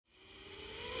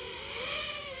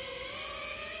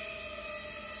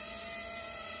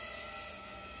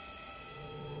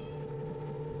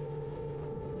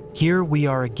Here we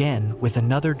are again with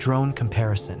another drone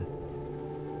comparison.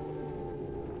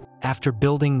 After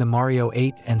building the Mario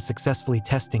 8 and successfully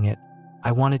testing it,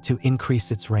 I wanted to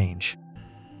increase its range.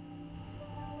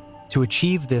 To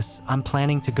achieve this, I'm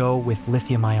planning to go with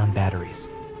lithium-ion batteries.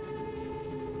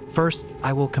 First,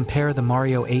 I will compare the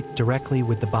Mario 8 directly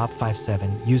with the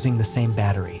BOB57 using the same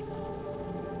battery.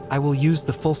 I will use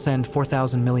the full-send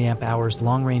 4000 mAh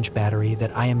long-range battery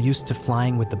that I am used to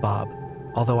flying with the Bob,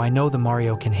 although I know the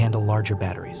Mario can handle larger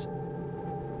batteries.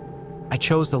 I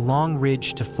chose a long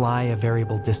ridge to fly a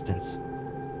variable distance.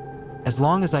 As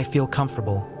long as I feel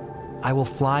comfortable, I will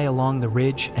fly along the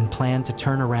ridge and plan to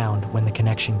turn around when the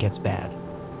connection gets bad.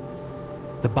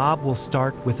 The Bob will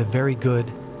start with a very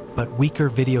good, but weaker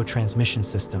video transmission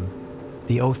system,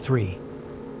 the O3.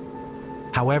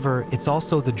 However, it's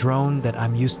also the drone that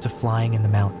I'm used to flying in the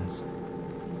mountains.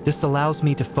 This allows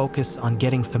me to focus on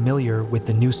getting familiar with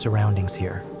the new surroundings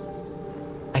here.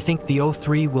 I think the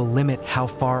O3 will limit how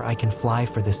far I can fly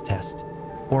for this test,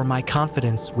 or my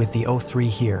confidence with the O3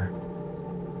 here.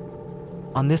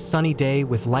 On this sunny day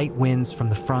with light winds from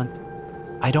the front,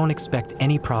 I don't expect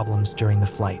any problems during the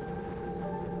flight.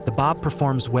 The Bob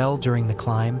performs well during the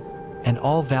climb, and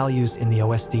all values in the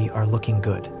OSD are looking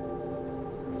good.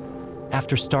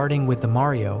 After starting with the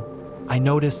Mario, I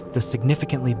noticed the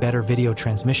significantly better video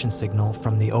transmission signal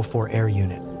from the O4 Air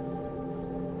unit.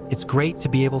 It's great to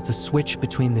be able to switch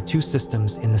between the two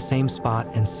systems in the same spot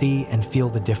and see and feel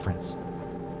the difference.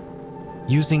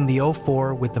 Using the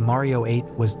O4 with the Mario 8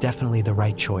 was definitely the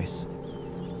right choice.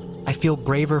 I feel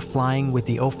braver flying with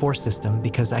the O4 system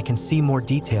because I can see more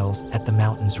details at the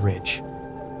mountain's ridge.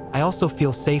 I also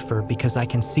feel safer because I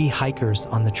can see hikers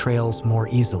on the trails more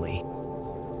easily.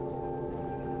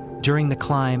 During the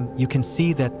climb, you can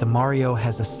see that the Mario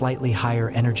has a slightly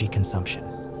higher energy consumption.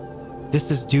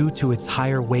 This is due to its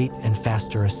higher weight and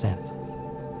faster ascent.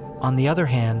 On the other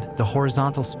hand, the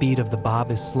horizontal speed of the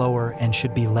Bob is slower and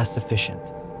should be less efficient.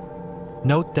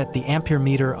 Note that the ampere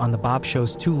meter on the Bob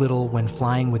shows too little when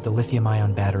flying with the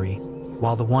lithium-ion battery,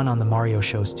 while the one on the Mario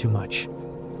shows too much.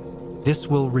 This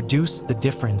will reduce the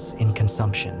difference in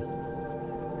consumption.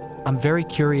 I'm very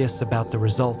curious about the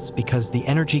results because the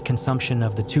energy consumption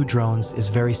of the two drones is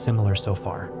very similar so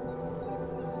far.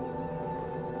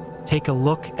 Take a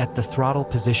look at the throttle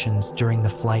positions during the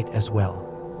flight as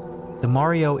well. The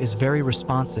Mario is very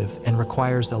responsive and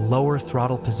requires a lower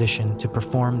throttle position to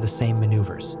perform the same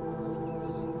maneuvers.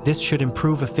 This should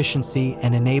improve efficiency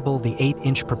and enable the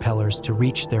 8-inch propellers to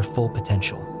reach their full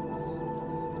potential.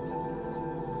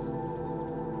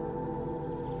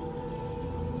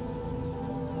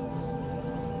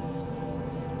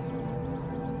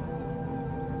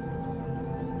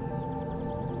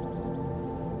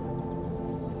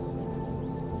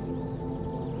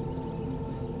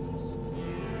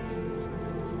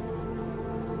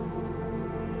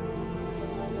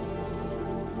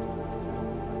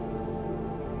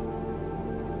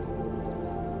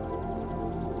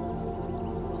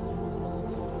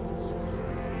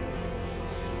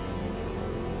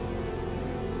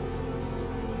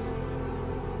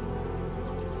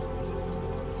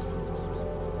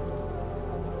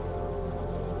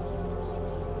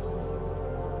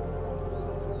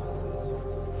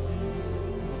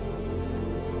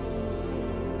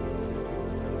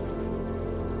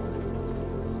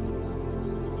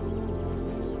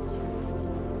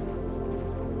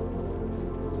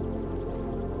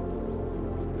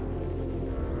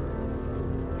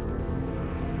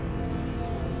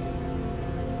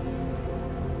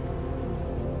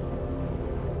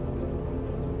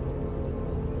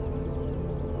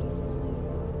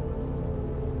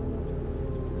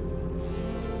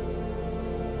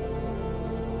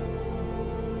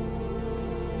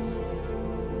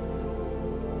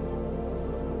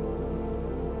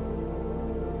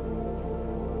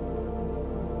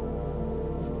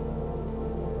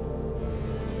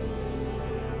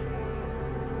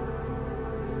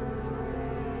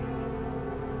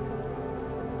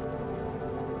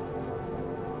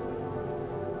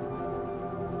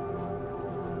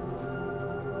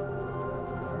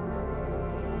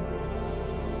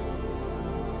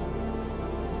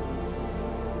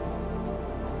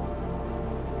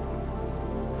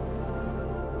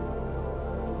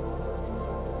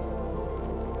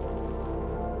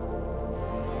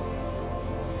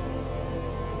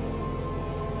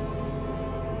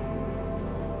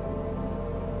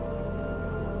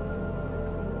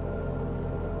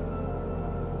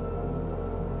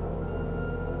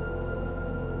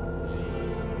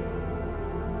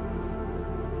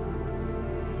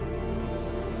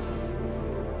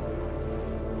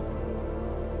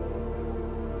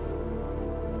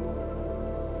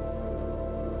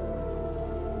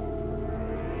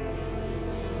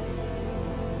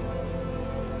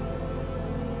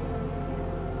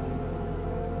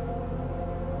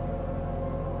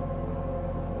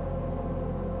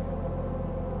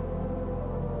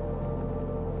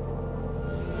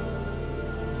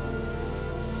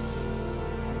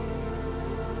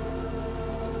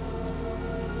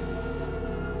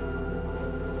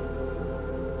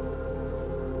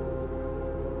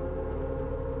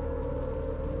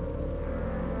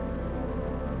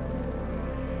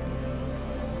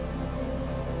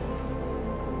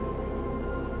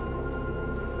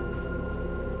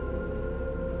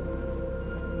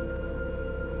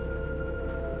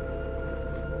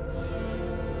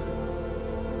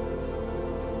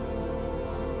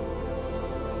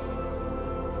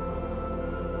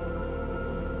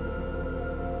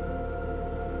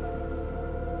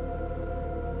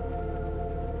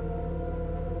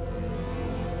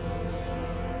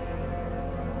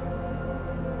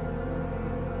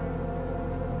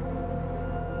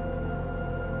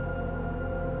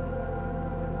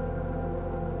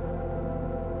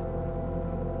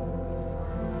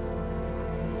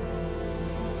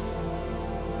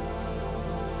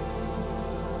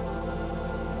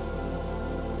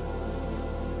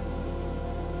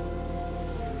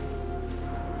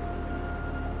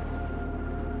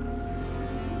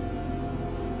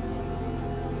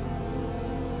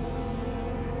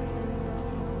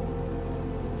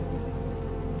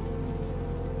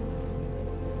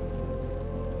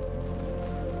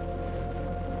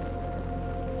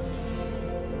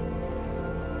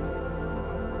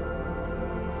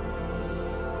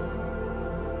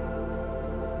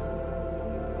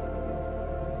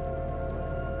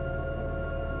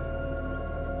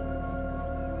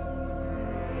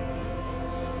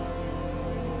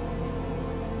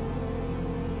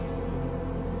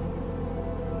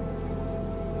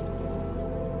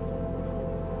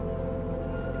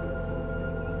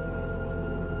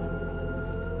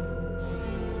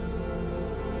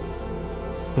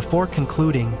 Before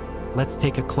concluding, let's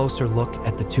take a closer look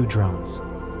at the two drones.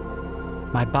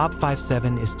 My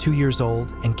BOB57 is 2 years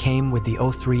old and came with the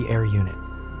O3 air unit.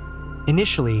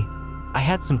 Initially, I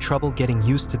had some trouble getting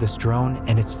used to this drone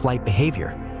and its flight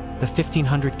behavior. The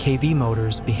 1500 kV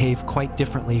motors behave quite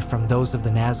differently from those of the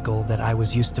Nazgul that I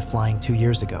was used to flying 2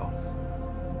 years ago.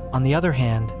 On the other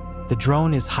hand, the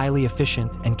drone is highly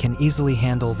efficient and can easily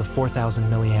handle the 4000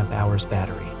 mAh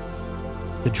battery.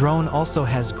 The drone also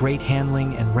has great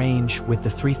handling and range with the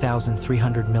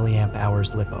 3300 mAh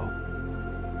LiPo.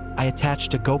 I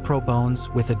attached a GoPro bones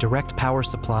with a direct power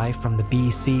supply from the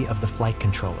BEC of the flight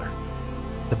controller.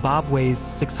 The Bob weighs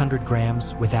 600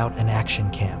 grams without an action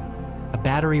cam. A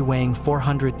battery weighing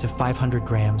 400 to 500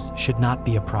 grams should not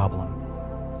be a problem.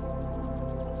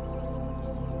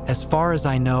 As far as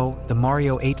I know, the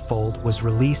Mario 8 Fold was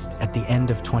released at the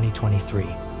end of 2023.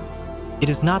 It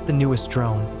is not the newest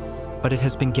drone, but it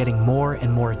has been getting more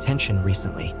and more attention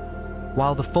recently.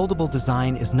 While the foldable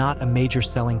design is not a major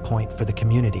selling point for the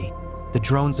community, the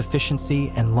drone's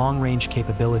efficiency and long-range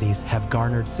capabilities have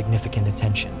garnered significant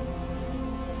attention.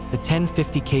 The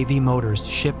 1050 kV motors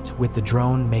shipped with the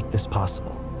drone make this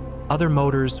possible. Other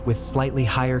motors with slightly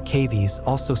higher kVs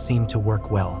also seem to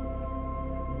work well.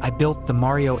 I built the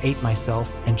Mario 8 myself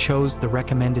and chose the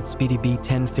recommended Speedybee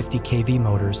 1050 kV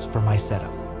motors for my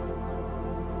setup.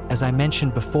 As I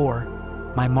mentioned before,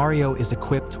 my Mario is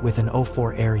equipped with an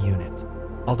O4 air unit.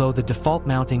 Although the default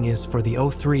mounting is for the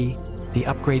O3, the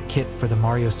upgrade kit for the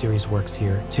Mario series works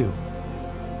here too.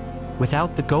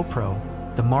 Without the GoPro,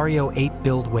 the Mario 8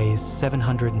 build weighs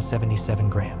 777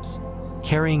 grams.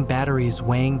 Carrying batteries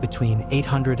weighing between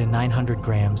 800 and 900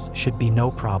 grams should be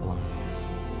no problem.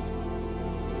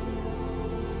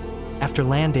 After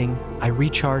landing, I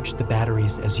recharged the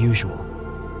batteries as usual.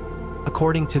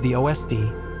 According to the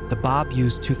OSD, the Bob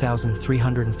used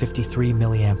 2,353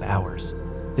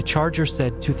 mAh. The charger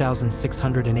said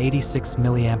 2,686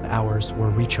 mAh were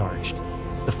recharged.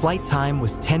 The flight time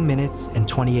was 10 minutes and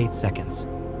 28 seconds.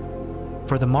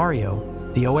 For the Mario,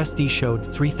 the OSD showed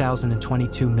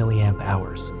 3,022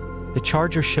 mAh. The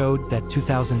charger showed that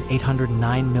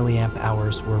 2,809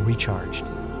 mAh were recharged.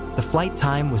 The flight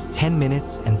time was 10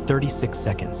 minutes and 36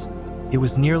 seconds. It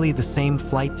was nearly the same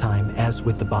flight time as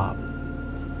with the Bob.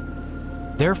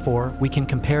 Therefore, we can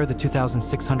compare the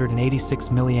 2,686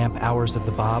 mAh of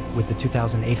the Bob with the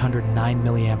 2,809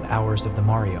 mAh of the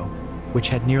Mario, which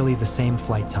had nearly the same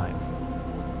flight time.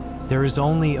 There is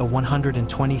only a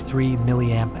 123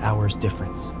 mAh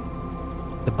difference.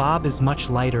 The Bob is much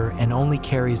lighter and only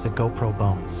carries a GoPro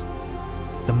bones.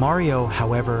 The Mario,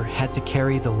 however, had to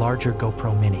carry the larger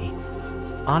GoPro Mini.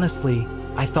 Honestly,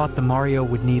 I thought the Mario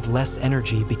would need less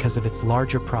energy because of its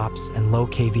larger props and low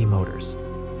kV motors.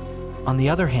 On the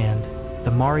other hand,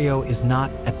 the Mario is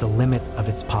not at the limit of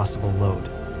its possible load.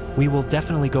 We will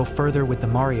definitely go further with the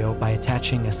Mario by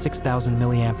attaching a 6,000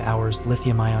 mAh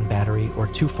lithium-ion battery or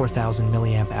two 4,000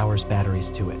 mAh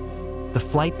batteries to it. The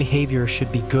flight behavior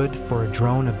should be good for a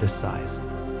drone of this size.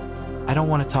 I don't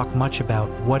want to talk much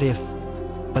about what if,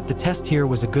 but the test here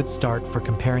was a good start for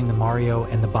comparing the Mario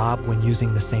and the Bob when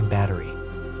using the same battery.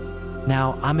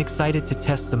 Now, I'm excited to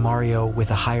test the Mario with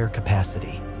a higher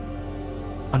capacity.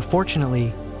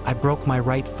 Unfortunately, I broke my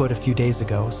right foot a few days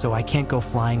ago, so I can't go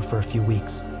flying for a few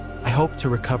weeks. I hope to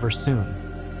recover soon.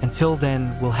 Until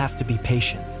then, we'll have to be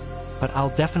patient. But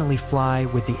I'll definitely fly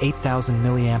with the 8,000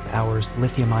 mAh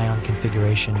lithium-ion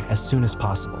configuration as soon as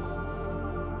possible.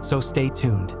 So stay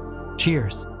tuned.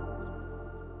 Cheers!